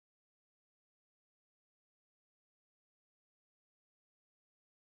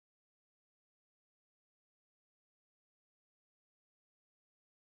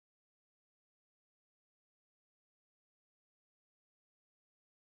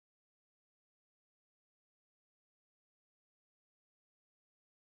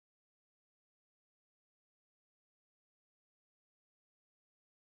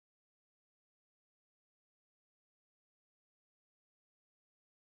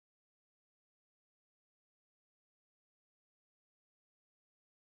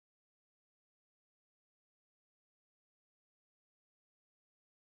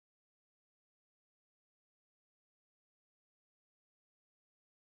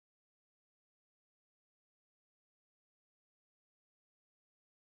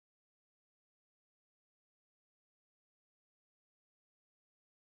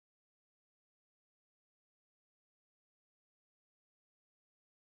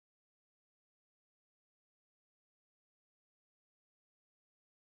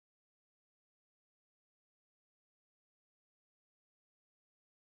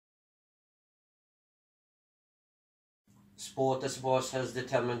sport, I suppose, has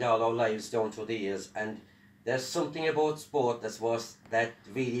determined all our lives down through the years, and there's something about sport, I suppose, that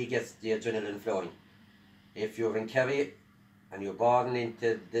really gets the adrenaline flowing. If you're in Kerry and you're born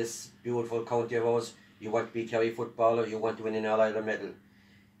into this beautiful county of ours, you want to be Kerry footballer, you want to win an All-Ireland medal.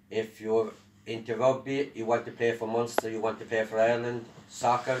 If you're into rugby, you want to play for Munster, you want to play for Ireland.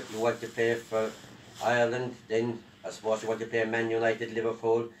 Soccer, you want to play for Ireland. Then I suppose you want to play Man United,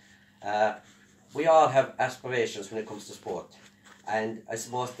 Liverpool. We all have aspirations when it comes to sport, and I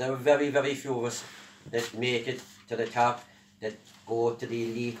suppose there are very, very few of us that make it to the top, that go to the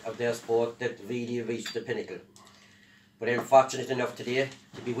elite of their sport, that really reach the pinnacle. But I'm fortunate enough today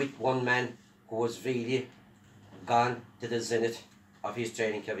to be with one man who has really gone to the zenith of his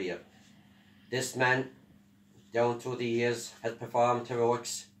training career. This man, down through the years, has performed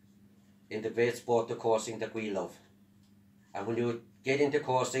heroics in the great sport of coursing that we love. And when you get into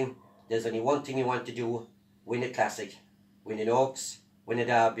coursing, there's only one thing you want to do: win a classic, win an Oaks, win a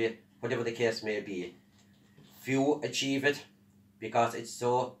Derby, whatever the case may be. Few achieve it because it's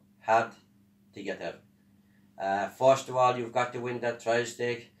so hard to get there. First of all, you've got to win that trial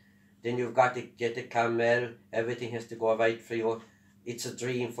stake, then you've got to get the Carmel, everything has to go right for you. It's a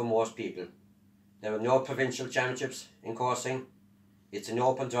dream for most people. There are no provincial championships in coursing. It's an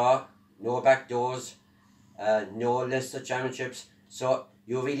open draw, no back doors, no Leinster championships. So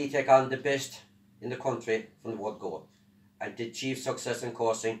you really take on the best in the country from the word go. And to achieve success in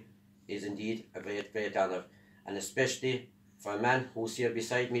coursing is indeed a great, great honour. And especially for a man who's here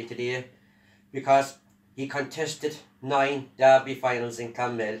beside me today, because he contested 9 Derby finals in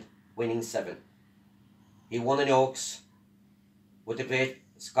Clonmel, winning 7. He won an Oaks with a great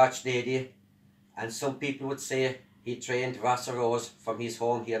Scotch lady, and some people would say he trained Ross Rose from his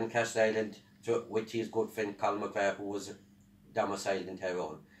home here in Castleisland with his good friend Colin McGrath, who was domiciled in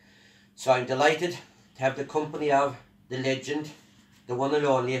Tyrone. So I'm delighted to have the company of the legend, the one and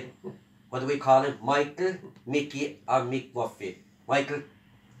only, what do we call him, Michael, Mickey or Mick Murphy. Michael,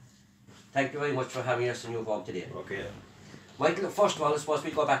 thank you very much for having us in your home today. Okay. Michael, first of all, I suppose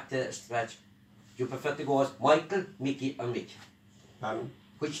we go back to scratch. Do you prefer to go as Michael, Mickey or Mick? Pardon?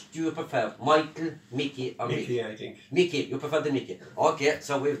 Which do you prefer, Michael, Mickey or Mick? Mickey, I think. Mickey, you prefer the Mickey. Okay,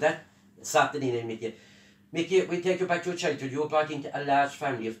 so with that sorted in Mickey. Mickey, we take you back to your childhood. You were brought into a large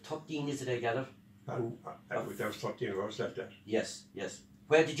family of 13, is it, I gather? And there was 13 of us left there. Yes, yes.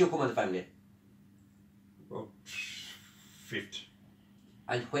 Where did you come in the family? About 5th.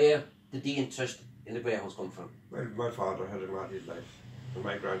 And where did the interest in the greyhounds come from? Well, my father had him all his life, and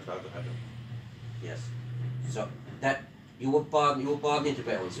my grandfather had him. Yes. So that you were born into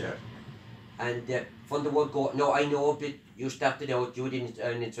greyhounds. Yeah. And from the word go, no, I know, but you started out, you had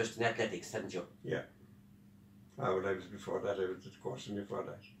an interest in athletics, hadn't you? Yeah. Well, I was before that. I was at coursing before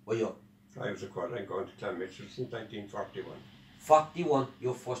that. Were you? I was a quarter going to Clonmel since 1941. 41,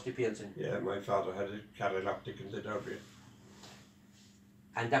 your first appearance in? Yeah, my father had a Castleisland in the Derby.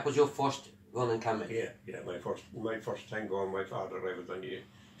 And that was your first run in Clonmel? Yeah, my first time going, my father, I was only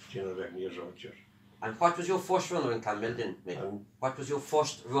 10 or 11 years old. Sure. And what was your first runner in Clonmel then, mate? What was your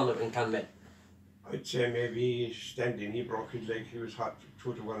first runner in Clonmel? I'd say maybe standing. He broke his leg. He was hot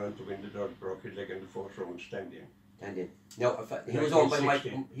 2 to 1 on to win the Derby. Broke his leg in the 4th round standing. Standing. No, he was owned by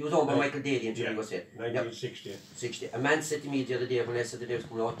Michael. He was owned by Michael Daly until he was here. 1960. 60. A man said to me the other day when I said that I was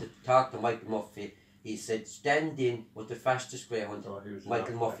coming out to talk to Michael Murphy. He said, standing was the fastest greyhound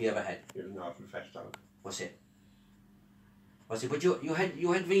Michael Murphy ever had. He was an awful fast dog. Was it? Was it? But you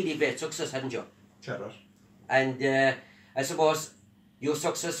had really great success, hadn't you? Terror. And I suppose your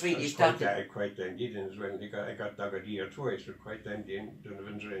success really started. Quite dandy as well. I got dog of the year twice, but quite dandy in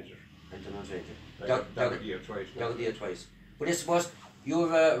Donovan's Ranger. And Donovan's Ranger. Dog of the year twice. Dog of the year twice. But I suppose your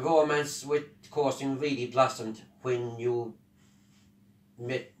romance with coursing really blossomed when you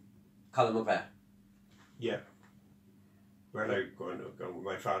met Colin McGrath. Yeah. Well,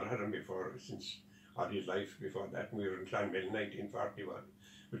 my father had him before, since all his life before that. And we were in Clonmel in 1941,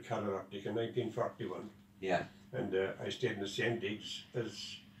 with Colin Optic in 1941. Yeah. And I stayed in the same digs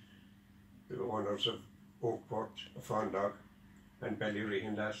as the owners of Oakport, a fawn dog, and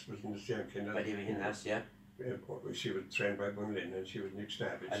Ballyrehan-Lass was in the same kind of... Ballyrehan-Lass, yeah. She was trained by Bunlin, and she was Nick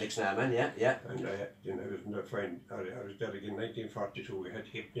Snabbage. Nick Snabbage, yeah. And I was in the fine. I was there again in 1942. We had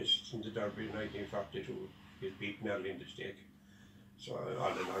Hypnists in the Derby in 1942. He was beaten early in the stake. So all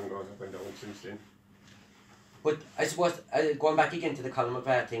along going up and down since then. But I suppose, going back again to the Colin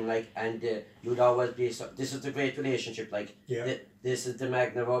McGrath thing, like, and you'd always be, so, this is the great relationship, like, yeah. This is the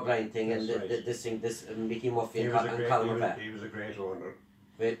Magna O'Brien thing, and right. this Mickey Murphy and Colin McGrath. He was a great owner.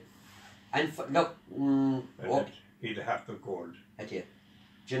 Great. And look, he'd have the gold. At you.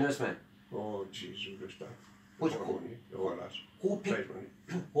 Generous man. Oh, Jesus, good stuff. But more money, the whole lot. Who Prize picked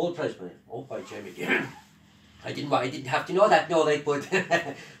money. whole prize money? Oh, by Jamie. I didn't have to know that, no, like, but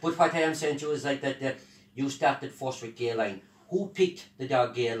but what I am saying to you is like that you started first with Gayline. Who picked the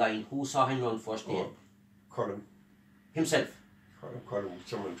dog Gayline? Who saw him run first day? Colin. Himself. Colin,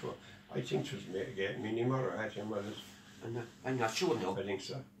 someone to. I think it was Mini Mara had him, was it? I'm not sure now. I think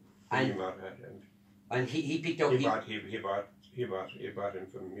so. And- Mini Mara had him. And he picked out. He bought him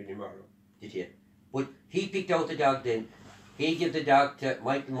from Mini Mara. Did he? But he picked out the dog then. He gave the dog to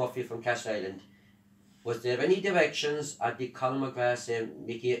Michael Murphy from Castleisland. Was there any directions or did Colin McGrath say,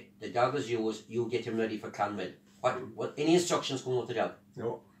 Mickey, the dog is yours, you get him ready for Clonmel? What any instructions going with the dog?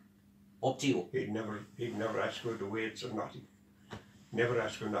 No. Up to you. He'd never ask for the weights or nothing. Never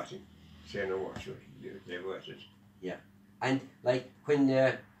ask for nothing. Say no more, sure. They were at it. Yeah. And like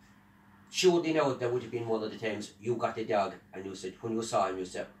when surely now there would have been one of the times you got the dog and you said when you saw him you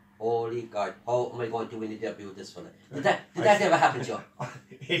said, holy God, how am I going to win the derby with this fella? Did that ever happen to you?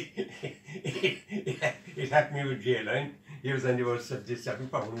 It happened to me with Gayline. He was only about 77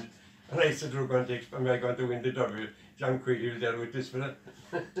 pounds. And I said, am I going to win the derby? John Queely was there with this fella.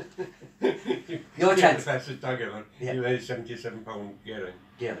 No chance. The fastest dog ever. Yeah. He was 77 pound Gayline.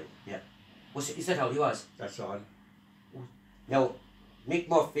 Gary, yeah. Is that all he was? That's all. Now, Mick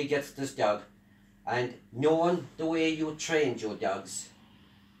Murphy gets this dog, and knowing the way you trained your dogs,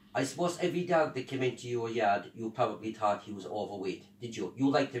 I suppose every dog that came into your yard, you probably thought he was overweight, did you? You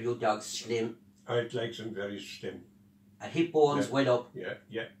liked your dogs slim, I'd like some very slim. hip bones Yeah. well up,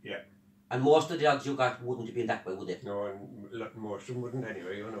 Yeah. and most of the dogs you got wouldn't have been that way, would they? No, and most of them wouldn't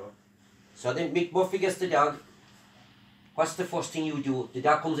anyway, you know. So then Mick Murphy gets the dog. What's the first thing you do? The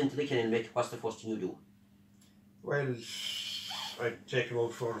dog comes into the kennel, Mick, what's the first thing you do? Well, I'd take him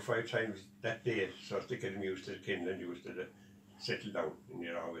out 4 or 5 times that day, so to get him used to the kennel and used to settle down, and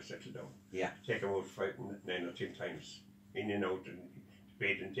you're always settle down. Yeah. Take him out 9 or 10 times, in and out, and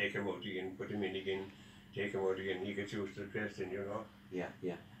bait and take him out again, put him in again, take him out again. He gets used to the place, then, you know.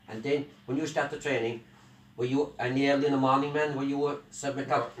 Yeah. And then when you start the training, were you an early in the morning man? Were you 7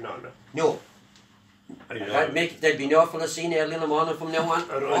 o'clock? No. No. There'd be no fella seen early in the morning from now on.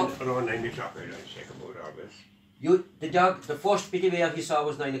 Around 9 o'clock, I'd take him out always. The dog, the first bit of air he saw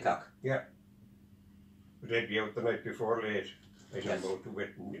was 9 o'clock. Yeah. But they'd be out the night before late. I'd have Yes. him out to wet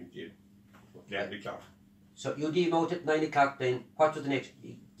and empty 11 o'clock. So you leave him out at 9 o'clock then. What was the next?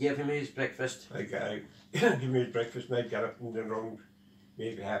 You gave him his breakfast. I give him his breakfast and I'd gallop him around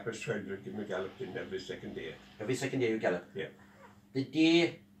maybe 12:30, I'd give him a gallop in every second day. Every second day you gallop. Yeah. The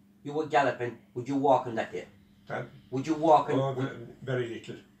day you were galloping, would you walk on that day? Huh? Would you walk on? Oh, very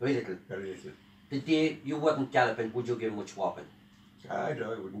little. Very little. Very little. The day you weren't galloping, would you give him much walking? I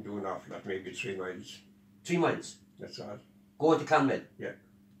wouldn't do an awful lot, maybe 3 miles. 3 miles. That's all. Going to Clonmel. Yeah.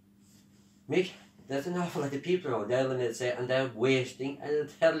 Mick, there's an awful lot of people out there, and they say, and they're wasting and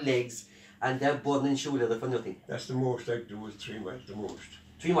their legs and they're burning shoe leather for nothing. That's the most I'd do is 3 miles, the most.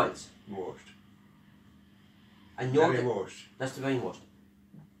 3 miles. Most. And you're Very most. that's the very most.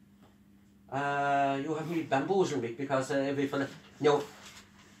 You have me bamboozled, Mick, because every fella. Now,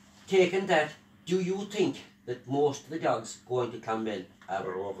 taking that, do you think that most of the dogs going to Clonmel are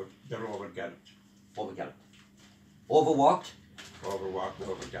They're over galloped. over galloped? Overwalked? Overwalked and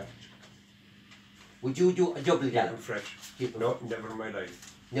over galloped. Would you do a double Keep gallop? them fresh. Keep 'em- No, never in my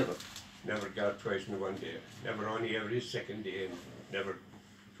life. Never. Never galloped twice in one day. Never only every second day and never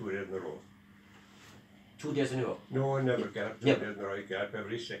 2 days in a row. 2 days in a row. No one never galloped 2 Never. days in a row. I gallop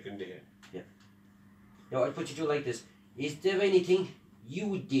every second day. Now, I'll put you to like this. Is there anything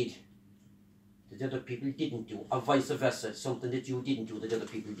you did that other people didn't do, or vice versa, something that you didn't do that other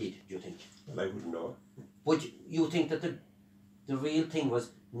people did, do you think? Well, I wouldn't know. But you think that the real thing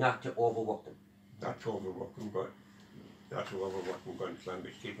was not to overwork them? Not to overwork them, but not to overwork them going to climb,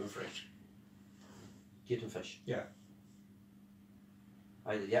 but keep them fresh. Keep them fresh. Yeah.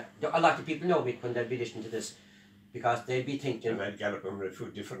 Yeah. A lot of people know me when they'll be listening to this, because they'll be thinking And I'd gallop them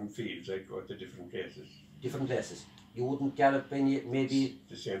through different fields. I'd go to different places. different places. You wouldn't gallop any, maybe,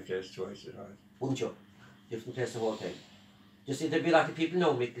 The same place twice as hard. wouldn't you? Different places the whole time. You see, there'll be a lot of people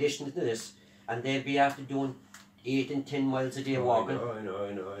know me listening to this, and they'll be after doing 8 and 10 miles a day walking, I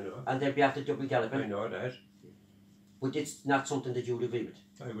know. and they'll be after double I galloping. know that. But it's not something that you would agree with,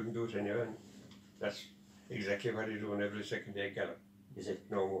 I wouldn't do it anyway. That's exactly what I do on every second day gallop. is it?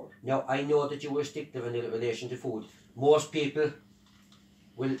 No more. Now, I know that you were stickler in relation to food. Most people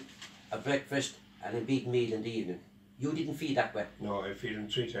will a breakfast and a big meal in the evening. You didn't feed that way, No, I feed them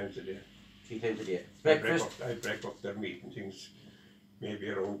 3 times a day. 3 times a day. I Breakfast, break up their meat and things, maybe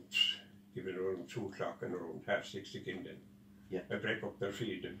around, give it around 2 o'clock and around 5:30 again then. Yeah. I break up their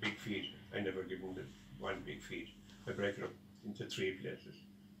feed, the big feed. I never give them the one big feed. I break it up into 3 places,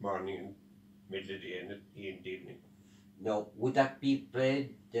 morning and middle of the day and in the evening. Now, would that be bread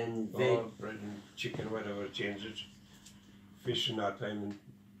and veg? Oh, bread and chicken, whatever, change it. Fish in that time, and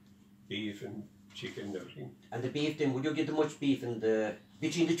beef and chicken and everything. And the beef then, would you get much beef in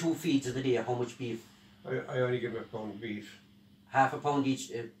between the 2 feeds of the day? How much beef? I only give a pound beef. Half a pound each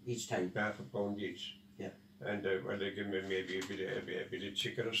time? Half a pound each. Yeah. And well, they give me maybe a bit of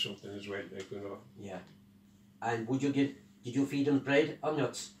chicken or something as well, like, you know. Yeah. And did you feed them bread or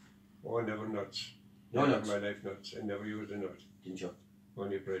nuts? Oh, never nuts. No nuts? In my life, nuts. I never used a nut. Didn't you?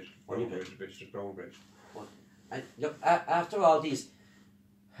 Only bread. Only brown bread. Just brown bread. And look, after all these,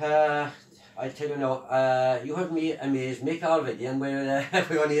 I tell you now, you have me amazed, Mick, already, and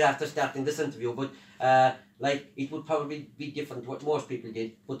we're only after starting this interview, but like, it would probably be different to what most people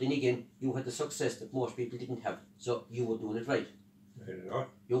did, but then again, you had the success that most people didn't have, so you were doing it right. I don't know.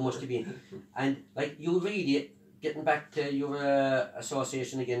 You must have been. And like, you really, getting back to your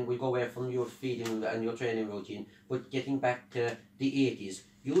association again, we'll go away from your feeding and your training routine, but getting back to the 80s,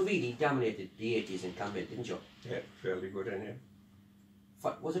 you really dominated the 80s in Clonmel, didn't you? Yeah, fairly good in here.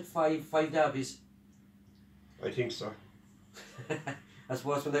 Was it five derbies? I think so. I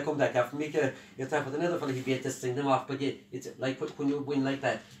suppose when they come back after me, you're talking with another fella, he'd be able to string them off, but it's like when you win like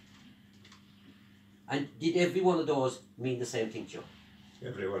that. And did every one of those mean the same thing to you?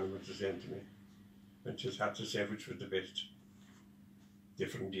 Every one was the same to me. I just had to say which was the best.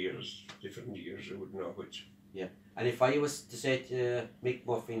 Different years, I wouldn't know which. Yeah. And if I was to say to Mick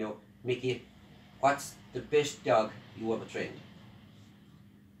Murphy, Mickey, what's the best dog you ever trained?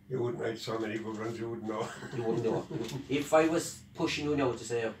 You wouldn't have so many good ones, you wouldn't know. You wouldn't know. If I was pushing you now to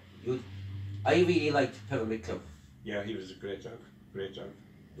say, I really liked Pyramid Club. Yeah, he was a great dog.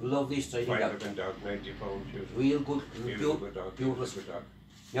 Lovely striding dog. 5'11" dog, 90 pounds. Real good, Beautiful dog. beautiful. Good dog.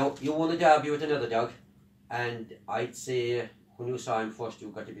 Now, you won a derby with another dog, and I'd say when you saw him first, you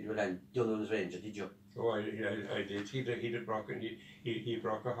got a bit of a land. Dunham's Ranger, did you? Oh, I did. He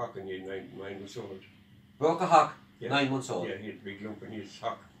broke a hock and he 9 months old. Broke a hock, Yeah. 9 months old. Yeah, he had a big lump in his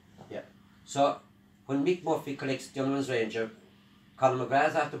hock. Yeah. So, when Mick Murphy collects Dunham's Ranger, Colin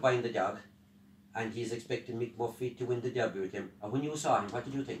McGrath's after buying the dog, and he's expecting Mick Murphy to win the derby with him. And when you saw him, what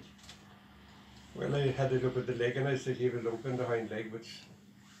did you think? Well, I had a look at the leg and I said he had a lump in the hind leg, but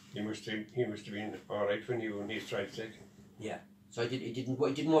he must have been alright when he tried second. Yeah. So it didn't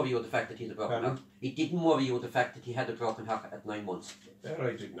worry you with the fact that he had a broken hock? It didn't worry you with the fact that he had a broken hock at 9 months? That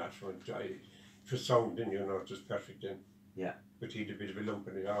I did not want. For sounding, it was perfect then. Yeah. But he had a bit of a lump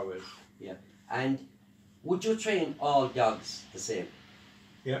in it always. Yeah. And would you train all dogs the same?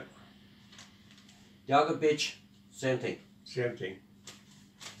 Yeah. Dog or bitch, same thing? Same thing.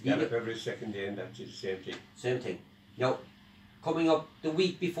 Gallop every second day and that's it, same thing. Same thing. Now, coming up the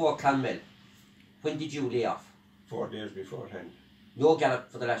week before Clonmel, when did you lay off? 4 days beforehand. No gallop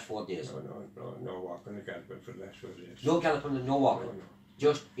for the last 4 days? No walking the gallop for the last 4 days. No galloping and no walking? No.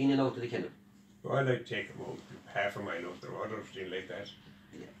 Just in and out of the kennel? Well, I'd take him out half a mile off the road or something like that.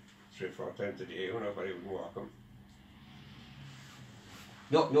 Yeah. 3 or 4 times a day, but I wouldn't walk him.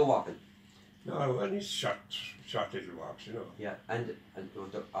 No walking? No, and he's short little walks, you know. Yeah, and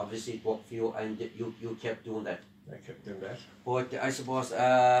obviously it worked for you, and you kept doing that. I kept doing that. But I suppose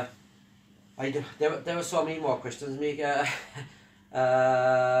there were so many more questions, Mick.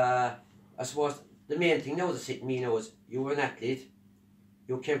 I suppose the main thing now that's hitting me now is you were an athlete,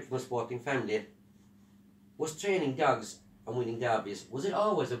 you came from a sporting family. Was training dogs and winning derbies, was it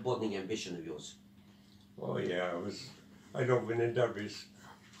always a burning ambition of yours? Oh yeah, I love winning derbies.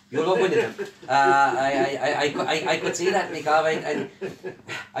 You love winning them. I could see that, Mick, all right, and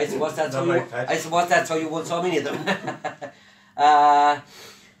I suppose that's how you won so many of them.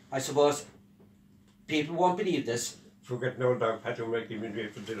 I suppose people won't believe this. Forget no dog, Pat will make him in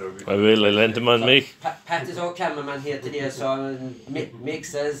for dinner. I will, I lent him on me. Pat is our cameraman here today, so Mick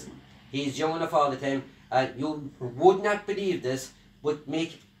says he's young enough all the time, and you would not believe this, but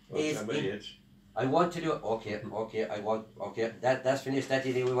Mick is... I want to do it. Okay, that's finished, that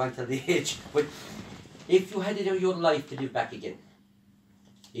idea, we want to the age. But if you had your life to live back again,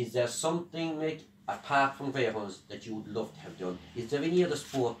 is there something, Mick, apart from greyhounds, that you would love to have done? Is there any other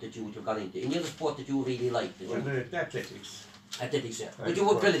sport that you would have gone into? Any other sport that you really liked? Well, athletics. Athletics, yeah. But you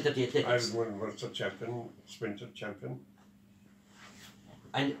were brilliant at the athletics. I was one Munster champion, sprinter champion.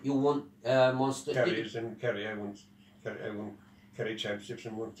 And you won Munster... Kerry's and Kerry, I won Kerry championships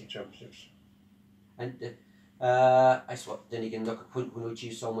and Munster championships. And I suppose, then again, look, when you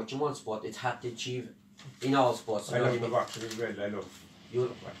achieve so much in one sport, it's hard to achieve in all sports. I love the boxing as well, I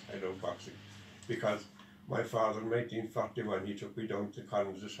love boxing. Because my father in 1941, he took me down to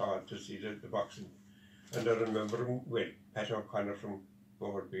Collins Hall to see the boxing. And I remember him, well, Pat O'Connor from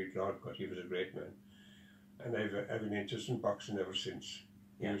Bowerby, Lord God, he was a great man. And I've been interested in boxing ever since.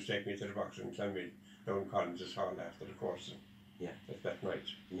 He used to take me to the boxing in Clonmel, down Collins's Hall after the course. Yeah. At that night.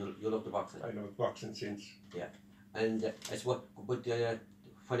 You love the boxing? I love boxing since. Yeah. And I suppose, but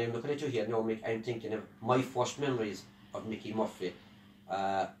when I'm looking at you here now, Mick, I'm thinking of my first memories of Mickey Murphy.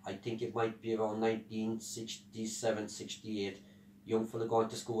 I think it might be around 1967, 68. Young fella going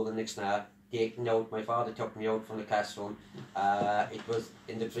to school in Nixnar, taken out, my father took me out from the classroom. It was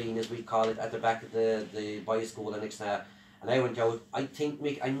in the green, as we call it, at the back of the boys' school in Nixnar. And I went out, I think,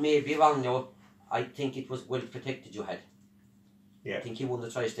 Mick, I may be wrong now, I think it was well protected you had. Yeah. I think he won the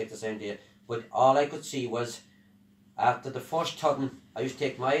tri-stick the same day. But all I could see was, after the first turn, I used to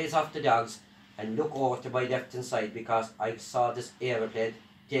take my eyes off the dogs and look over to my left hand side because I saw this aeroplane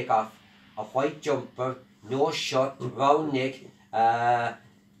take off. A white jumper, no shirt, round neck,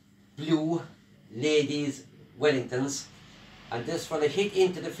 blue ladies Wellingtons. And this fella hit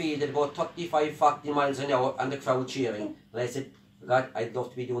into the field at about 35-40 miles an hour and the crowd cheering. And I said, God, I'd love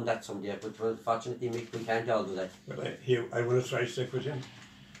to be doing that someday, but unfortunately Mick, we can't all do that. Well, I won a tri-stick with him.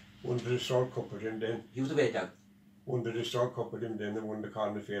 Won the Restore Cup with him then. He was a great dog. Won the Restore Cup with him then and won the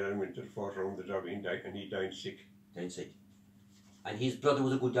Corner Fair and went to the fourth round of the derby and he died sick. Died sick. And his brother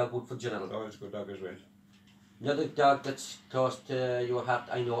was a good dog, good for general. Oh, it's a good dog as well. Another dog that's close to your heart,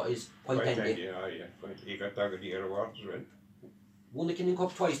 I know, is White Andy. Yeah. He got Dog of the Year award as well. Won the Kingdom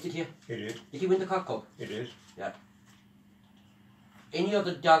Cup twice, did he? He did. Did he win the Cock Cup? He did. Yeah. Any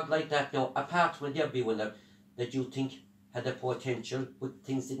other dog like that now, apart from a Derby winner, that you think had the potential but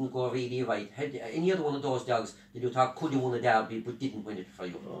things didn't go really right? Had any other one of those dogs that you thought could have won a Derby but didn't win it for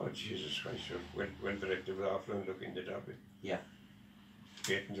you? Oh, Jesus Christ, sure. Well directed with awful and looking the Derby. Yeah.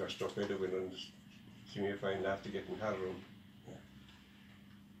 Getting just up there to win and semi-final after getting Harrow. Yeah.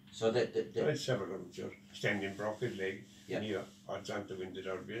 So that I had several of them, just standing broke his leg. Yeah. And he odds on to win the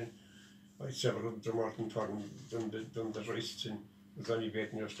Derby. I had several of them Martin Thorne done the wrists and was only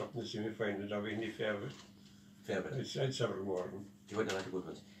waiting just up in the semi-final Derby and he favoured. Favourite. I had several more of them. You had a lot of good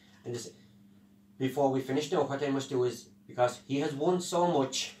ones. And this, before we finish now, what I must do is, because he has won so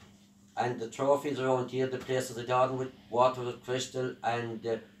much, and the trophies around here, the places adorned with water, with crystal, and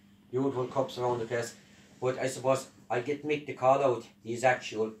beautiful cups around the place. But I suppose I get Mick to call out his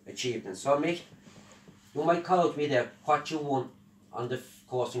actual achievements. So Mick, you might call out me there what you won on the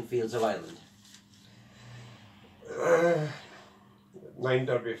coursing fields of Ireland. 9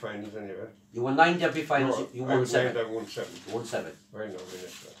 Derby finals anyway. You won 9 Derby finals, No, you won 7. I won 7. You won 7. I know, I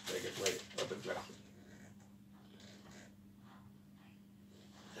get my other glasses.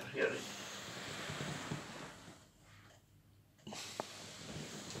 Here it is.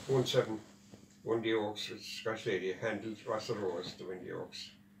 Won 7. Won the Oaks with Scotch Lady, handled Russell Rose to win the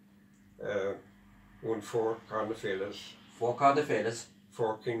Oaks. Won 4 Corner Failures. 4 Corner Failures.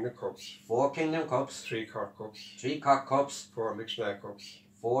 4 Kingdom Cups. 4 Kingdom Cups. 3 Cork Cups. 3 Cork Cups. 4 Lixnaw Cups.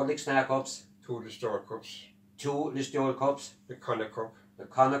 4 Lixnaw Cups. 2 Restore Cups. 2 Listowel Cups. The Connacht Cup. The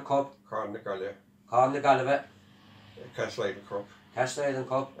Connacht Cup. Corn Galia. Corn Galloway. Castleisland Cup. Castleisland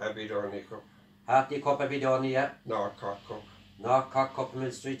Cup. Abbey Dorney Cup. Hartley Cup, Abidorney, yeah. North Cork Cup. North Cork Cup,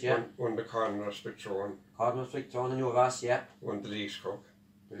 Mill Street, yeah. Won the Corner Spectron. Cardinal Street, Throne and New Ross, yeah. Won the Leagues Cup.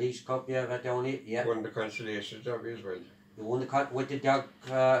 The Leagues Cup, yeah, right down it, yeah. Won the Consolation Derby as well. You won the cut with the dog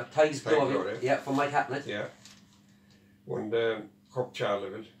Ties Glory, yeah, from Mike Hatlett. Yeah. Won the Cup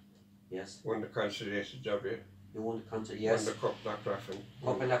Charleville. Yes. Won the Consolation Derby. You won the concert, yes. Won the Cup Knockgraffin.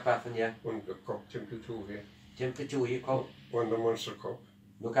 Cup in Knockgraffin, yeah. Won the Cup Temple Toohey. Temple Toohey Cup. Won the Munster Cup.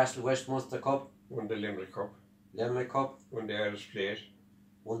 Newcastle Westminster Cup. Won the Limerick Cup. Limerick Cup. Won the Irish Plate.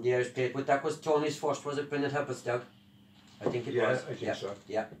 Won the Irish Plate, but that was Tony's first, was it, Brendan Hepper's dog? I think it was. I think so.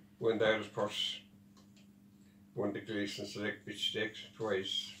 Yeah. Won the Irish Purse. Won the Gleason Select Bitch Stakes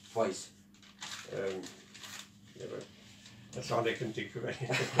twice. Yeah, but that's all I can think of.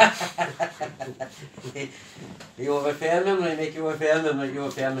 You have a fair memory, Mick, you have a fair memory, you have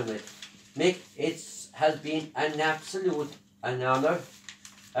a fair memory. Mick, it has been an absolute, an honour,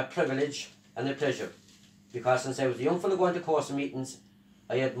 a privilege and a pleasure. Because since I was a young fellow going to course meetings,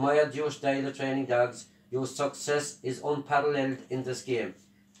 I admired your style of training dogs. Your success is unparalleled in this game.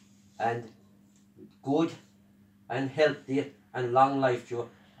 And good and healthy and long life to you.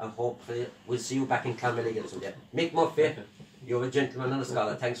 And hopefully we'll see you back in Clonmel again someday. Mick Murphy, you're a gentleman and a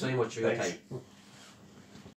scholar. Thanks very much for your time.